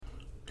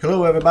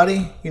Hello,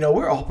 everybody.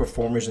 We're all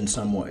performers in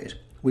some ways.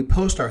 We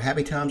post our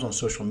happy times on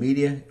social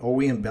media, or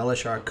we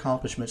embellish our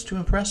accomplishments to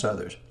impress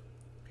others.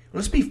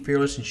 Let's be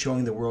fearless in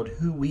showing the world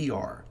who we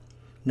are,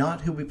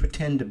 not who we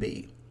pretend to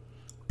be.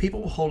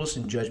 People will hold us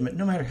in judgment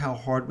no matter how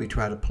hard we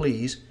try to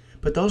please,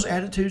 but those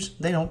attitudes,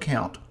 they don't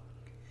count.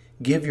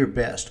 Give your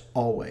best,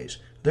 always.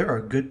 There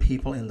are good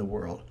people in the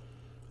world.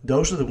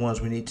 Those are the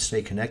ones we need to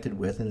stay connected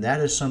with, and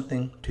that is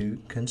something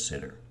to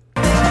consider.